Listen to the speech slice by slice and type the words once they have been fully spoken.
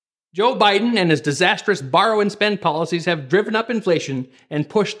Joe Biden and his disastrous borrow and spend policies have driven up inflation and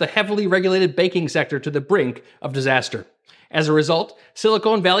pushed the heavily regulated banking sector to the brink of disaster. As a result,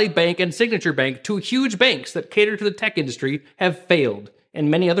 Silicon Valley Bank and Signature Bank, two huge banks that cater to the tech industry, have failed,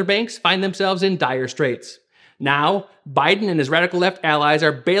 and many other banks find themselves in dire straits. Now, Biden and his radical left allies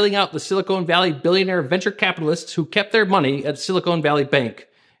are bailing out the Silicon Valley billionaire venture capitalists who kept their money at Silicon Valley Bank.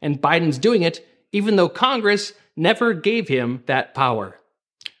 And Biden's doing it even though Congress never gave him that power.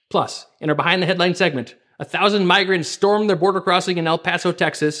 Plus, in our Behind the Headline segment, 1,000 migrants stormed their border crossing in El Paso,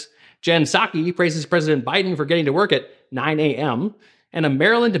 Texas. Jen Psaki praises President Biden for getting to work at 9 a.m. And a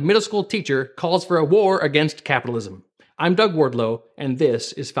Maryland middle school teacher calls for a war against capitalism. I'm Doug Wardlow, and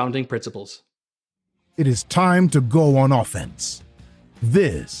this is Founding Principles. It is time to go on offense.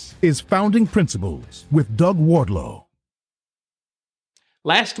 This is Founding Principles with Doug Wardlow.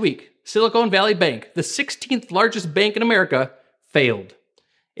 Last week, Silicon Valley Bank, the 16th largest bank in America, failed.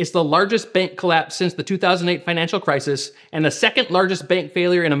 It's the largest bank collapse since the 2008 financial crisis and the second largest bank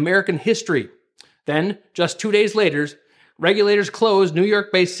failure in American history. Then, just 2 days later, regulators closed New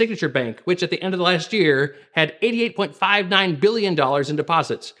York-based Signature Bank, which at the end of the last year had $88.59 billion in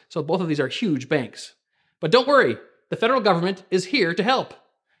deposits. So both of these are huge banks. But don't worry, the federal government is here to help.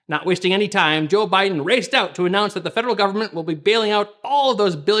 Not wasting any time, Joe Biden raced out to announce that the federal government will be bailing out all of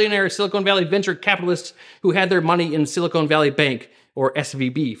those billionaire Silicon Valley venture capitalists who had their money in Silicon Valley Bank, or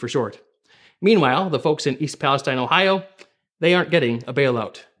SVB for short. Meanwhile, the folks in East Palestine, Ohio, they aren't getting a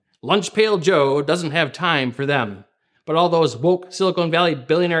bailout. Lunch Pail Joe doesn't have time for them. But all those woke Silicon Valley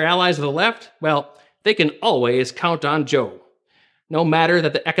billionaire allies of the left, well, they can always count on Joe. No matter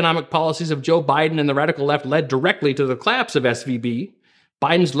that the economic policies of Joe Biden and the radical left led directly to the collapse of SVB,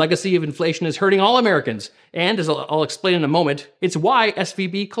 Biden's legacy of inflation is hurting all Americans, and as I'll explain in a moment, it's why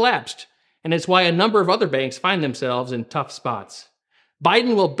SVB collapsed, and it's why a number of other banks find themselves in tough spots.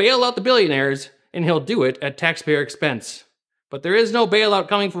 Biden will bail out the billionaires, and he'll do it at taxpayer expense. But there is no bailout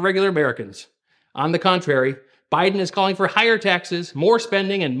coming for regular Americans. On the contrary, Biden is calling for higher taxes, more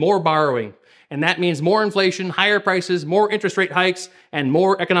spending, and more borrowing. And that means more inflation, higher prices, more interest rate hikes, and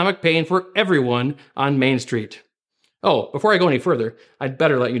more economic pain for everyone on Main Street. Oh, before I go any further, I'd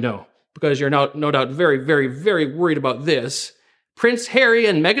better let you know, because you're no doubt very, very, very worried about this. Prince Harry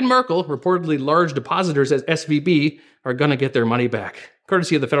and Meghan Markle, reportedly large depositors at SVB, are going to get their money back,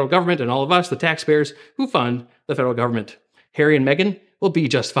 courtesy of the federal government and all of us, the taxpayers, who fund the federal government. Harry and Meghan will be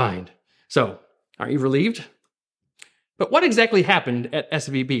just fine. So, aren't you relieved? But what exactly happened at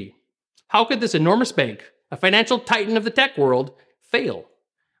SVB? How could this enormous bank, a financial titan of the tech world, fail?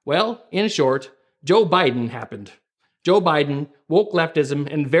 Well, in short, Joe Biden happened. Joe Biden, woke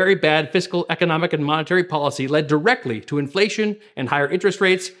leftism, and very bad fiscal, economic, and monetary policy led directly to inflation and higher interest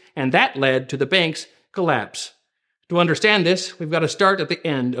rates, and that led to the bank's collapse. To understand this, we've got to start at the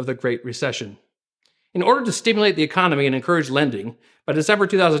end of the Great Recession. In order to stimulate the economy and encourage lending, by December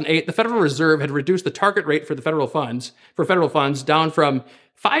 2008, the Federal Reserve had reduced the target rate for federal funds down from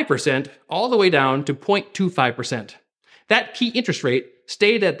 5% all the way down to 0.25%. That key interest rate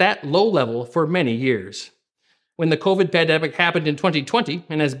stayed at that low level for many years. When the COVID pandemic happened in 2020,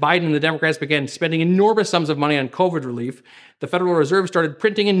 and as Biden and the Democrats began spending enormous sums of money on COVID relief, the Federal Reserve started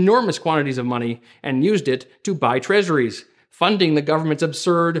printing enormous quantities of money and used it to buy treasuries, funding the government's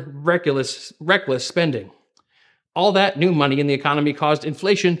absurd, reckless spending. All that new money in the economy caused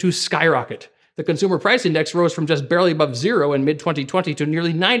inflation to skyrocket. The consumer price index rose from just barely above zero in mid-2020 to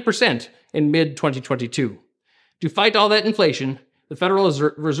nearly 9% in mid-2022. To fight all that inflation, the Federal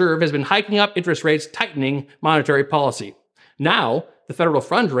Reserve has been hiking up interest rates, tightening monetary policy. Now, the federal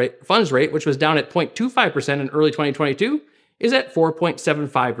funds rate, which was down at 0.25% in early 2022, is at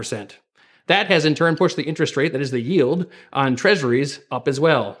 4.75%. That has in turn pushed the interest rate, that is the yield, on treasuries up as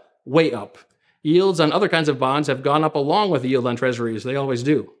well, way up. Yields on other kinds of bonds have gone up along with the yield on treasuries. They always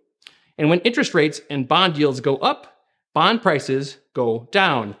do. And when interest rates and bond yields go up, bond prices go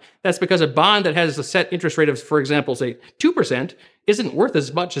down. That's because a bond that has a set interest rate of, for example, say 2%, isn't worth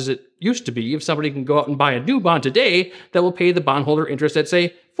as much as it used to be if somebody can go out and buy a new bond today that will pay the bondholder interest at,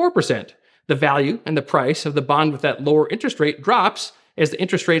 say, 4%. The value and the price of the bond with that lower interest rate drops as the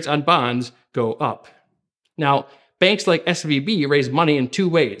interest rates on bonds go up. Now, banks like SVB raise money in two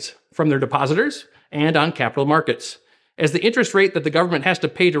ways, from their depositors and on capital markets. As the interest rate that the government has to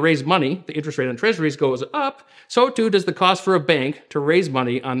pay to raise money, the interest rate on treasuries, goes up, so too does the cost for a bank to raise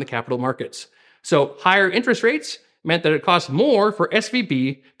money on the capital markets. So higher interest rates meant that it cost more for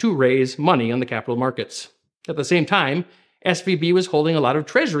SVB to raise money on the capital markets. At the same time, SVB was holding a lot of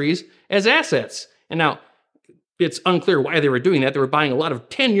treasuries as assets. And now, it's unclear why they were doing that. They were buying a lot of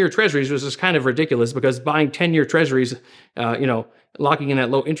 10-year treasuries, which is kind of ridiculous because buying 10-year treasuries, locking in that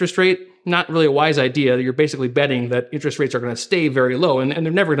low interest rate, not really a wise idea. You're basically betting that interest rates are going to stay very low, and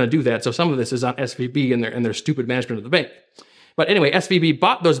they're never going to do that. So some of this is on SVB and their stupid management of the bank. But anyway, SVB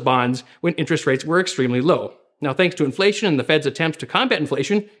bought those bonds when interest rates were extremely low. Now, thanks to inflation and the Fed's attempts to combat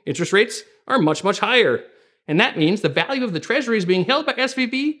inflation, interest rates are much, much higher. And that means the value of the treasuries being held by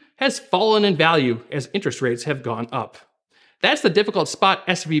SVB has fallen in value as interest rates have gone up. That's the difficult spot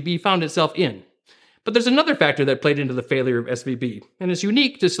SVB found itself in. But there's another factor that played into the failure of SVB, and is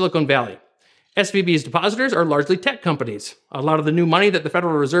unique to Silicon Valley. SVB's depositors are largely tech companies. A lot of the new money that the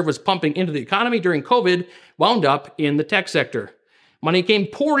Federal Reserve was pumping into the economy during COVID wound up in the tech sector. Money came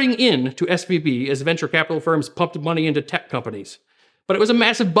pouring in to SVB as venture capital firms pumped money into tech companies. But it was a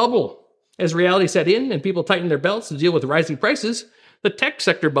massive bubble. As reality set in and people tightened their belts to deal with rising prices, the tech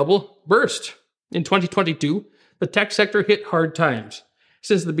sector bubble burst. In 2022, the tech sector hit hard times.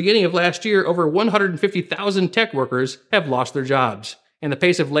 Since the beginning of last year, over 150,000 tech workers have lost their jobs, and the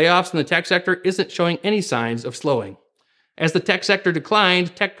pace of layoffs in the tech sector isn't showing any signs of slowing. As the tech sector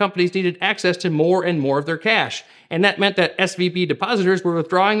declined, tech companies needed access to more and more of their cash, and that meant that SVB depositors were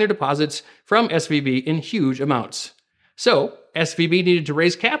withdrawing their deposits from SVB in huge amounts. So, SVB needed to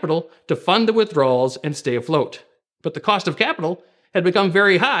raise capital to fund the withdrawals and stay afloat. But the cost of capital had become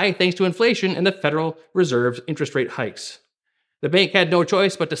very high thanks to inflation and the Federal Reserve's interest rate hikes. The bank had no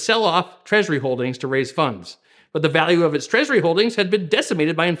choice but to sell off Treasury holdings to raise funds. But the value of its Treasury holdings had been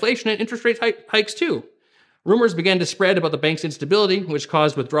decimated by inflation and interest rate hikes too. Rumors began to spread about the bank's instability, which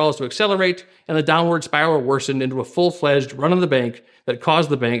caused withdrawals to accelerate, and the downward spiral worsened into a full-fledged run on the bank that caused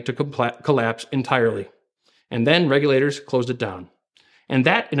the bank to collapse entirely. And then regulators closed it down. And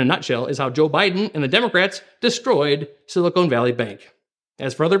that, in a nutshell, is how Joe Biden and the Democrats destroyed Silicon Valley Bank.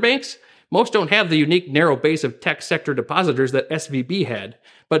 As for other banks, most don't have the unique narrow base of tech sector depositors that SVB had,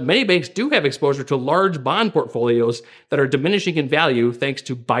 but many banks do have exposure to large bond portfolios that are diminishing in value thanks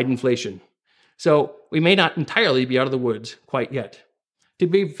to Bidenflation. So we may not entirely be out of the woods quite yet. To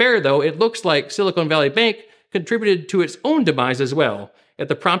be fair, though, it looks like Silicon Valley Bank contributed to its own demise as well, at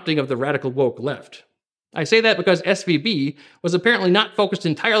the prompting of the radical woke left. I say that because SVB was apparently not focused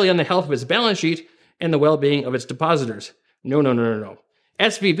entirely on the health of its balance sheet and the well-being of its depositors. No.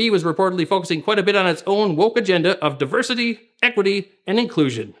 SVB was reportedly focusing quite a bit on its own woke agenda of diversity, equity, and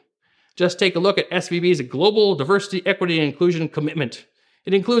inclusion. Just take a look at SVB's global diversity, equity, and inclusion commitment.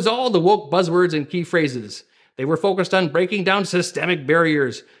 It includes all the woke buzzwords and key phrases. They were focused on breaking down systemic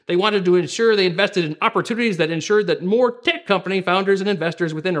barriers. They wanted to ensure they invested in opportunities that ensured that more tech company founders and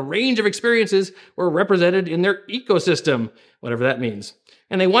investors within a range of experiences were represented in their ecosystem, whatever that means.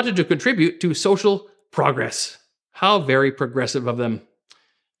 And they wanted to contribute to social progress. How very progressive of them.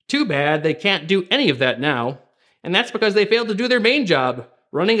 Too bad they can't do any of that now. And that's because they failed to do their main job,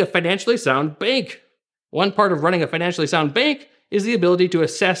 running a financially sound bank. One part of running a financially sound bank is the ability to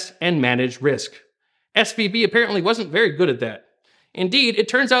assess and manage risk. SVB apparently wasn't very good at that. Indeed, it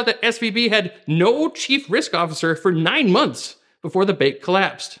turns out that SVB had no chief risk officer for 9 months before the bank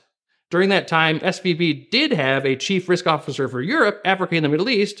collapsed. During that time, SVB did have a chief risk officer for Europe, Africa, and the Middle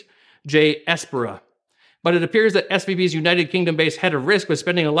East, Jay Espera. But it appears that SVB's United Kingdom-based head of risk was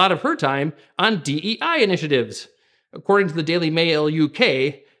spending a lot of her time on DEI initiatives. According to the Daily Mail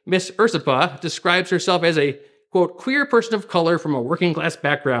UK, Miss Ursapa describes herself as a, quote, queer person of color from a working-class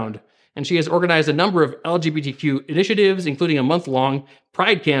background, and she has organized a number of LGBTQ initiatives, including a month-long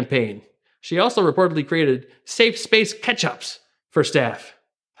Pride campaign. She also reportedly created safe space catch-ups for staff.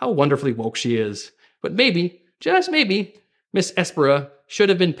 How wonderfully woke she is. But maybe, just maybe, Miss Espera should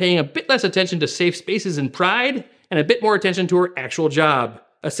have been paying a bit less attention to safe spaces and Pride, and a bit more attention to her actual job,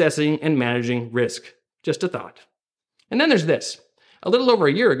 assessing and managing risk. Just a thought. And then there's this. A little over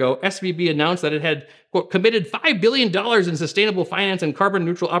a year ago, SVB announced that it had, quote, committed $5 billion in sustainable finance and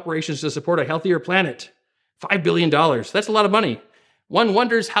carbon-neutral operations to support a healthier planet. $5 billion. That's a lot of money. One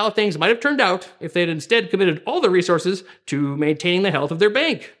wonders how things might have turned out if they had instead committed all the resources to maintaining the health of their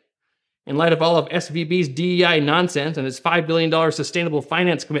bank. In light of all of SVB's DEI nonsense and its $5 billion sustainable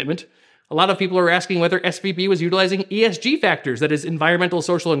finance commitment, a lot of people are asking whether SVB was utilizing ESG factors, that is, environmental,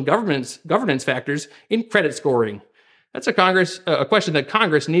 social, and governance factors, in credit scoring. That's a question that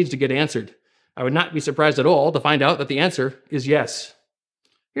Congress needs to get answered. I would not be surprised at all to find out that the answer is yes.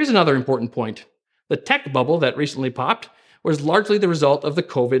 Here's another important point. The tech bubble that recently popped was largely the result of the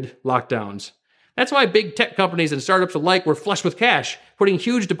COVID lockdowns. That's why big tech companies and startups alike were flush with cash, putting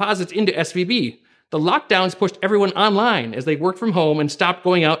huge deposits into SVB. The lockdowns pushed everyone online as they worked from home and stopped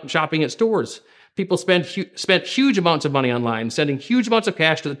going out and shopping at stores. People spent huge amounts of money online, sending huge amounts of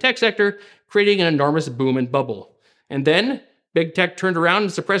cash to the tech sector, creating an enormous boom and bubble. And then big tech turned around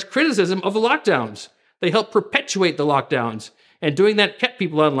and suppressed criticism of the lockdowns. They helped perpetuate the lockdowns. And doing that kept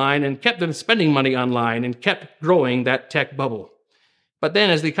people online and kept them spending money online and kept growing that tech bubble. But then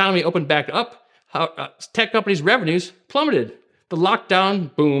as the economy opened back up, tech companies' revenues plummeted. The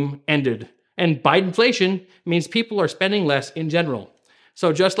lockdown boom ended. And Bidenflation means people are spending less in general.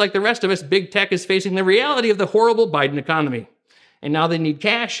 So just like the rest of us, big tech is facing the reality of the horrible Biden economy. And now they need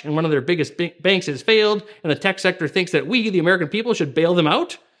cash, and one of their biggest banks has failed, and the tech sector thinks that we, the American people, should bail them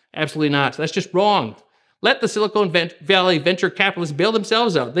out? Absolutely not. That's just wrong. Let the Silicon Valley venture capitalists bail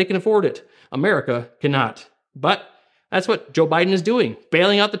themselves out. They can afford it. America cannot. But that's what Joe Biden is doing,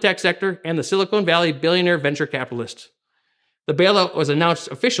 bailing out the tech sector and the Silicon Valley billionaire venture capitalists. The bailout was announced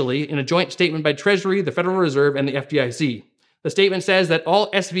officially in a joint statement by Treasury, the Federal Reserve, and the FDIC. The statement says that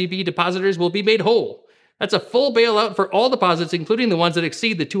all SVB depositors will be made whole. That's a full bailout for all deposits, including the ones that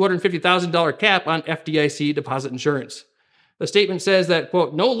exceed the $250,000 cap on FDIC deposit insurance. The statement says that,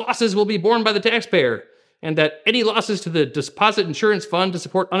 quote, no losses will be borne by the taxpayer, and that any losses to the deposit insurance fund to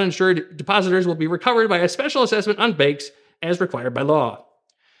support uninsured depositors will be recovered by a special assessment on banks as required by law.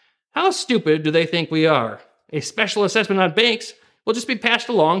 How stupid do they think we are? A special assessment on banks will just be passed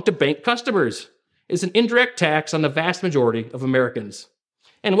along to bank customers. It's an indirect tax on the vast majority of Americans.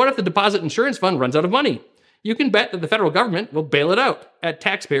 And what if the deposit insurance fund runs out of money? You can bet that the federal government will bail it out at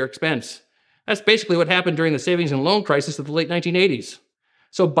taxpayer expense. That's basically what happened during the savings and loan crisis of the late 1980s.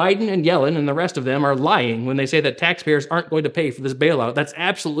 So Biden and Yellen and the rest of them are lying when they say that taxpayers aren't going to pay for this bailout. That's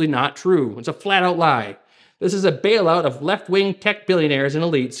absolutely not true. It's a flat-out lie. This is a bailout of left-wing tech billionaires and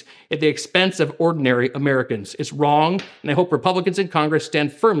elites at the expense of ordinary Americans. It's wrong, and I hope Republicans in Congress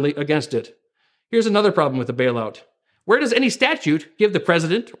stand firmly against it. Here's another problem with the bailout. Where does any statute give the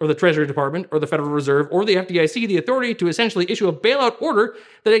president or the Treasury Department or the Federal Reserve or the FDIC the authority to essentially issue a bailout order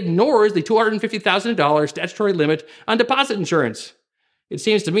that ignores the $250,000 statutory limit on deposit insurance? It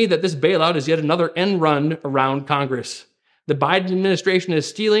seems to me that this bailout is yet another end run around Congress. The Biden administration is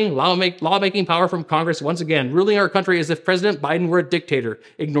stealing lawmaking power from Congress once again, ruling our country as if President Biden were a dictator,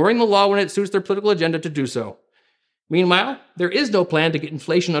 ignoring the law when it suits their political agenda to do so. Meanwhile, there is no plan to get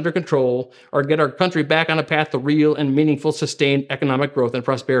inflation under control or get our country back on a path to real and meaningful sustained economic growth and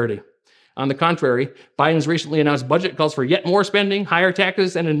prosperity. On the contrary, Biden's recently announced budget calls for yet more spending, higher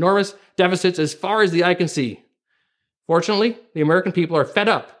taxes, and enormous deficits as far as the eye can see. Fortunately, the American people are fed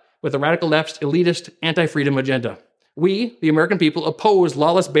up with the radical left's elitist, anti-freedom agenda. We, the American people, oppose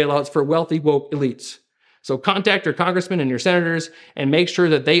lawless bailouts for wealthy, woke elites. So contact your congressmen and your senators and make sure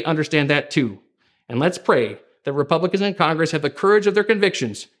that they understand that too. And let's pray that Republicans in Congress have the courage of their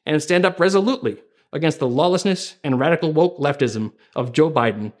convictions and stand up resolutely against the lawlessness and radical woke leftism of Joe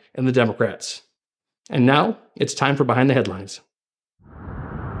Biden and the Democrats. And now, it's time for Behind the Headlines.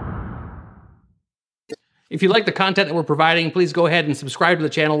 If you like the content that we're providing, please go ahead and subscribe to the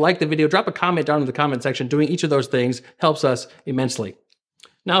channel, like the video, drop a comment down in the comment section. Doing each of those things helps us immensely.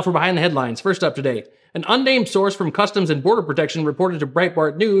 Now for Behind the Headlines. First up today, an unnamed source from Customs and Border Protection reported to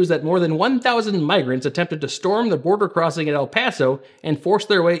Breitbart News that more than 1,000 migrants attempted to storm the border crossing at El Paso and force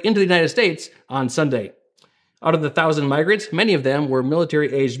their way into the United States on Sunday. Out of the 1,000 migrants, many of them were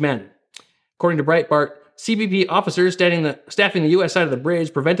military-aged men. According to Breitbart, CBP officers staffing the U.S. side of the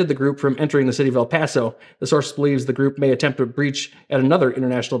bridge prevented the group from entering the city of El Paso. The source believes the group may attempt to breach at another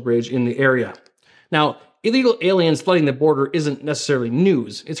international bridge in the area. Now, illegal aliens flooding the border isn't necessarily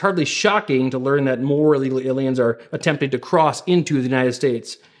news. It's hardly shocking to learn that more illegal aliens are attempting to cross into the United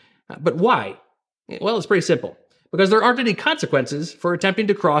States. But why? Well, it's pretty simple. Because there aren't any consequences for attempting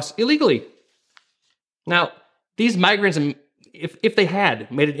to cross illegally. Now, these migrants, if they had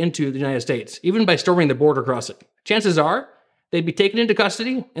made it into the United States, even by storming the border crossing, chances are they'd be taken into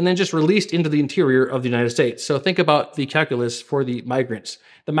custody and then just released into the interior of the United States. So think about the calculus for the migrants.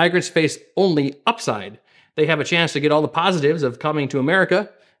 The migrants face only upside. They have a chance to get all the positives of coming to America,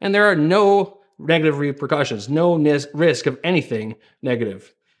 and there are no negative repercussions, no risk of anything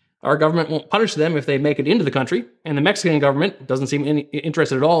negative. Our government won't punish them if they make it into the country, and the Mexican government doesn't seem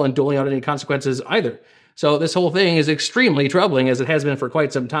interested at all in doling out any consequences either. So this whole thing is extremely troubling, as it has been for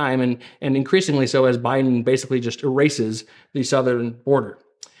quite some time, and increasingly so as Biden basically just erases the southern border.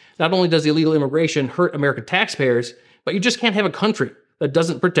 Not only does illegal immigration hurt American taxpayers, but you just can't have a country that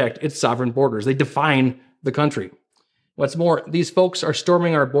doesn't protect its sovereign borders. They define the country. What's more, these folks are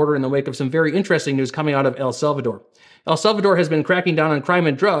storming our border in the wake of some very interesting news coming out of El Salvador. El Salvador has been cracking down on crime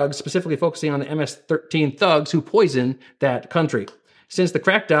and drugs, specifically focusing on the MS-13 thugs who poison that country. Since the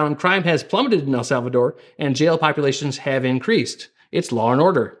crackdown, crime has plummeted in El Salvador, and jail populations have increased. It's law and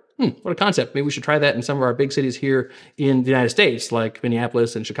order. What a concept. Maybe we should try that in some of our big cities here in the United States, like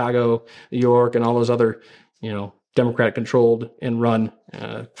Minneapolis and Chicago, New York, and all those other, Democrat-controlled and run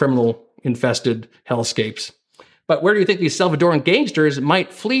criminal-infested hellscapes. But where do you think these Salvadoran gangsters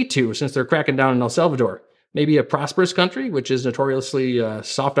might flee to since they're cracking down in El Salvador? Maybe a prosperous country, which is notoriously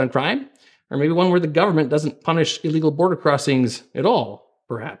soft on crime? Or maybe one where the government doesn't punish illegal border crossings at all,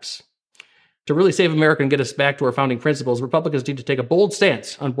 perhaps? To really save America and get us back to our founding principles, Republicans need to take a bold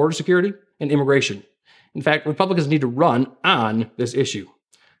stance on border security and immigration. In fact, Republicans need to run on this issue.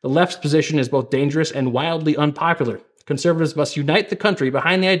 The left's position is both dangerous and wildly unpopular. Conservatives must unite the country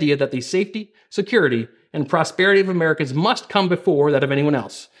behind the idea that the safety, security, and prosperity of Americans must come before that of anyone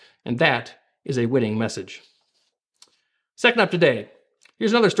else. And that is a winning message. Second up today,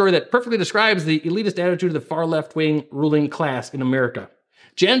 here's another story that perfectly describes the elitist attitude of the far left-wing ruling class in America.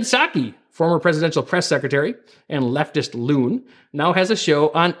 Jen Psaki, former presidential press secretary and leftist loon, now has a show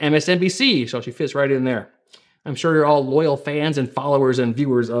on MSNBC, so she fits right in there. I'm sure you're all loyal fans and followers and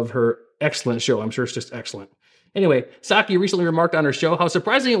viewers of her excellent show. I'm sure it's just excellent. Anyway, Psaki recently remarked on her show how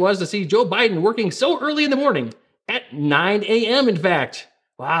surprising it was to see Joe Biden working so early in the morning, at 9 a.m. in fact.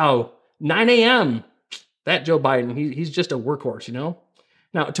 Wow, 9 a.m. That Joe Biden, he's just a workhorse, you know?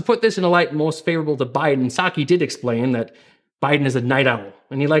 Now, to put this in a light most favorable to Biden, Psaki did explain that Biden is a night owl,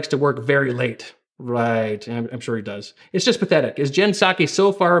 and he likes to work very late. Right, I'm sure he does. It's just pathetic. Is Jen Psaki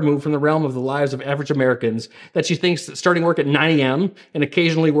so far removed from the realm of the lives of average Americans that she thinks that starting work at 9 a.m. and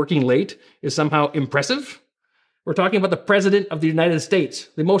occasionally working late is somehow impressive? We're talking about the President of the United States,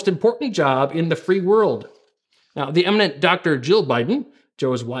 the most important job in the free world. Now, the eminent Dr. Jill Biden,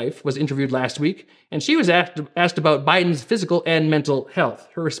 Joe's wife, was interviewed last week, and she was asked about Biden's physical and mental health.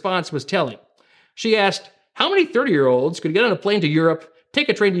 Her response was telling. She asked, how many 30-year-olds could get on a plane to Europe, take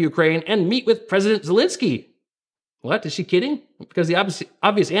a train to Ukraine, and meet with President Zelensky? What? Is she kidding? Because the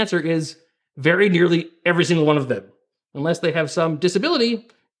obvious answer is very nearly every single one of them. Unless they have some disability,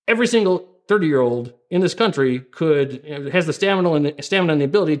 every single 30-year-old in this country has the stamina and the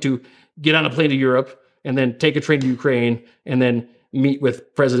ability to get on a plane to Europe and then take a train to Ukraine and then meet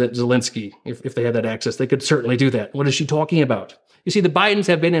with President Zelensky. If they had that access, they could certainly do that. What is she talking about? You see, the Bidens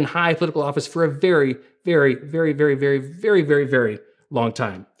have been in high political office for a very, very, very, very, very, very, very, very long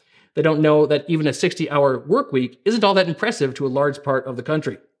time. They don't know that even a 60-hour work week isn't all that impressive to a large part of the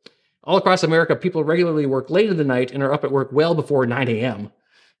country. All across America, people regularly work late in the night and are up at work well before 9 a.m.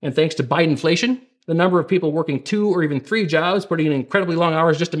 And thanks to Bidenflation, the number of people working 2 or even 3 jobs, putting in incredibly long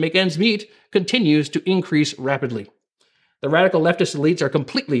hours just to make ends meet, continues to increase rapidly. The radical leftist elites are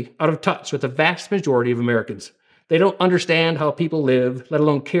completely out of touch with the vast majority of Americans. They don't understand how people live, let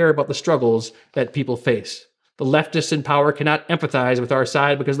alone care about the struggles that people face. The leftists in power cannot empathize with our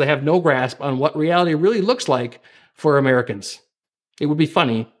side because they have no grasp on what reality really looks like for Americans. It would be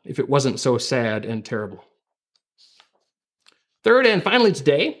funny if it wasn't so sad and terrible. Third and finally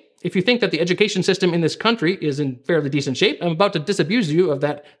today, if you think that the education system in this country is in fairly decent shape, I'm about to disabuse you of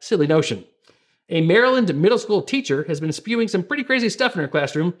that silly notion. A Maryland middle school teacher has been spewing some pretty crazy stuff in her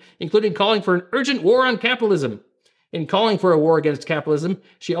classroom, including calling for an urgent war on capitalism. In calling for a war against capitalism,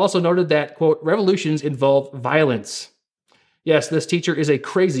 she also noted that, quote, revolutions involve violence. Yes, this teacher is a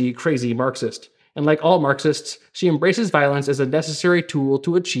crazy, crazy Marxist. And like all Marxists, she embraces violence as a necessary tool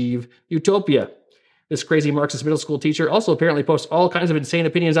to achieve utopia. This crazy Marxist middle school teacher also apparently posts all kinds of insane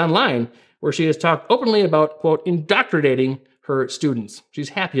opinions online, where she has talked openly about, quote, indoctrinating her students. She's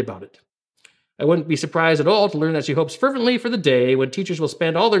happy about it. I wouldn't be surprised at all to learn that she hopes fervently for the day when teachers will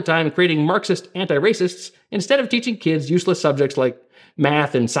spend all their time creating Marxist anti-racists instead of teaching kids useless subjects like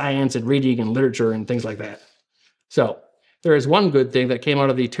math and science and reading and literature and things like that. So, there is one good thing that came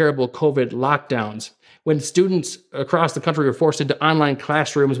out of the terrible COVID lockdowns. When students across the country were forced into online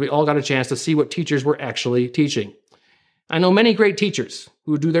classrooms, we all got a chance to see what teachers were actually teaching. I know many great teachers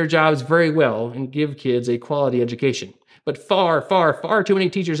who do their jobs very well and give kids a quality education. But far, far, far too many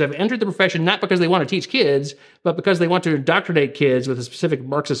teachers have entered the profession not because they want to teach kids, but because they want to indoctrinate kids with a specific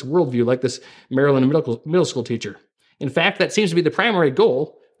Marxist worldview like this Maryland middle school teacher. In fact, that seems to be the primary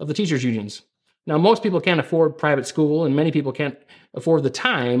goal of the teachers' unions. Now, most people can't afford private school, and many people can't afford the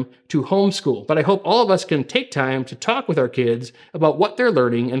time to homeschool. But I hope all of us can take time to talk with our kids about what they're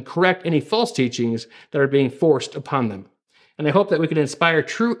learning and correct any false teachings that are being forced upon them. And I hope that we can inspire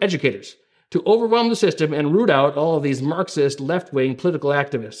true educators to overwhelm the system and root out all of these Marxist left-wing political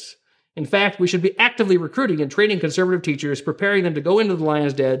activists. In fact, we should be actively recruiting and training conservative teachers, preparing them to go into the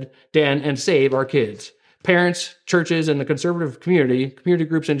lion's den and save our kids. Parents, churches, and the conservative community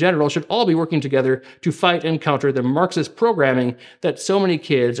groups in general, should all be working together to fight and counter the Marxist programming that so many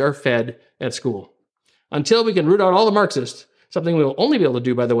kids are fed at school. Until we can root out all the Marxists, something we will only be able to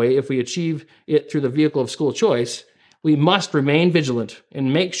do, by the way, if we achieve it through the vehicle of school choice, We must remain vigilant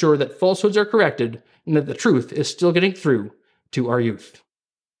and make sure that falsehoods are corrected and that the truth is still getting through to our youth.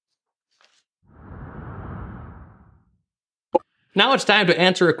 Now it's time to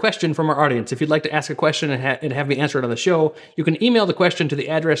answer a question from our audience. If you'd like to ask a question and have me answer it on the show, you can email the question to the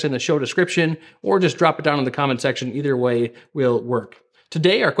address in the show description or just drop it down in the comment section. Either way will work.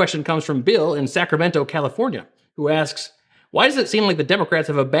 Today, our question comes from Bill in Sacramento, California, who asks, why does it seem like the Democrats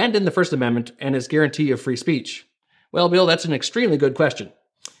have abandoned the First Amendment and its guarantee of free speech? Well, Bill, that's an extremely good question.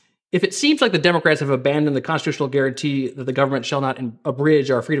 If it seems like the Democrats have abandoned the constitutional guarantee that the government shall not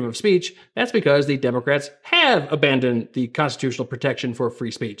abridge our freedom of speech, that's because the Democrats have abandoned the constitutional protection for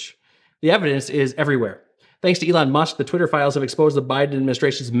free speech. The evidence is everywhere. Thanks to Elon Musk, the Twitter files have exposed the Biden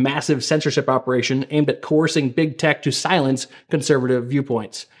administration's massive censorship operation aimed at coercing big tech to silence conservative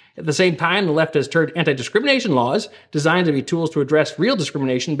viewpoints. At the same time, the left has turned anti-discrimination laws, designed to be tools to address real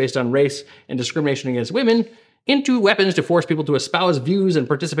discrimination based on race and discrimination against women, into weapons to force people to espouse views and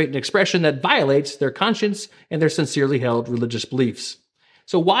participate in expression that violates their conscience and their sincerely held religious beliefs.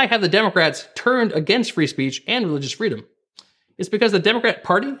 So why have the Democrats turned against free speech and religious freedom? It's because the Democrat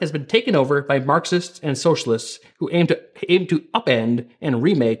Party has been taken over by Marxists and socialists who aim to upend and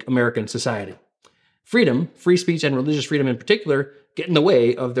remake American society. Freedom, free speech and religious freedom in particular, get in the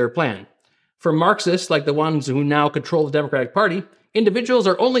way of their plan. For Marxists, like the ones who now control the Democratic Party, individuals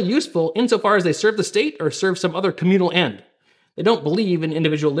are only useful insofar as they serve the state or serve some other communal end. They don't believe in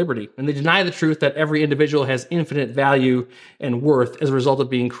individual liberty, and they deny the truth that every individual has infinite value and worth as a result of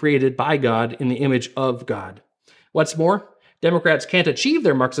being created by God in the image of God. What's more, Democrats can't achieve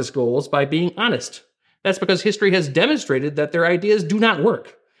their Marxist goals by being honest. That's because history has demonstrated that their ideas do not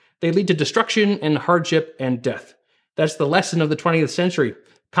work. They lead to destruction and hardship and death. That's the lesson of the 20th century.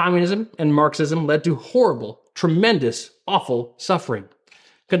 Communism and Marxism led to horrible, tremendous, awful suffering.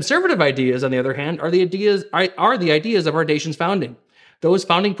 Conservative ideas, on the other hand, are the ideas of our nation's founding. Those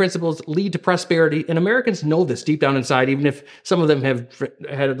founding principles lead to prosperity, and Americans know this deep down inside, even if some of them have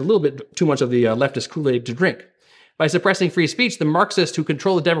had a little bit too much of the leftist Kool-Aid to drink. By suppressing free speech, the Marxists who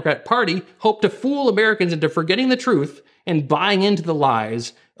control the Democrat Party hope to fool Americans into forgetting the truth and buying into the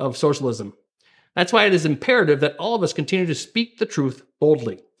lies of socialism. That's why it is imperative that all of us continue to speak the truth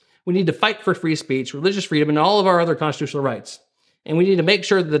boldly. We need to fight for free speech, religious freedom, and all of our other constitutional rights. And we need to make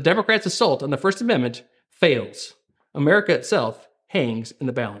sure that the Democrats' assault on the First Amendment fails. America itself hangs in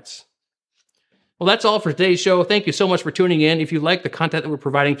the balance. Well, that's all for today's show. Thank you so much for tuning in. If you like the content that we're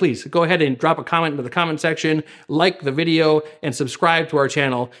providing, please go ahead and drop a comment into the comment section, like the video, and subscribe to our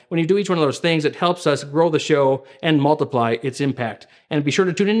channel. When you do each one of those things, it helps us grow the show and multiply its impact. And be sure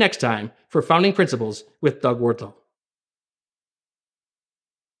to tune in next time for Founding Principles with Doug Wardlow.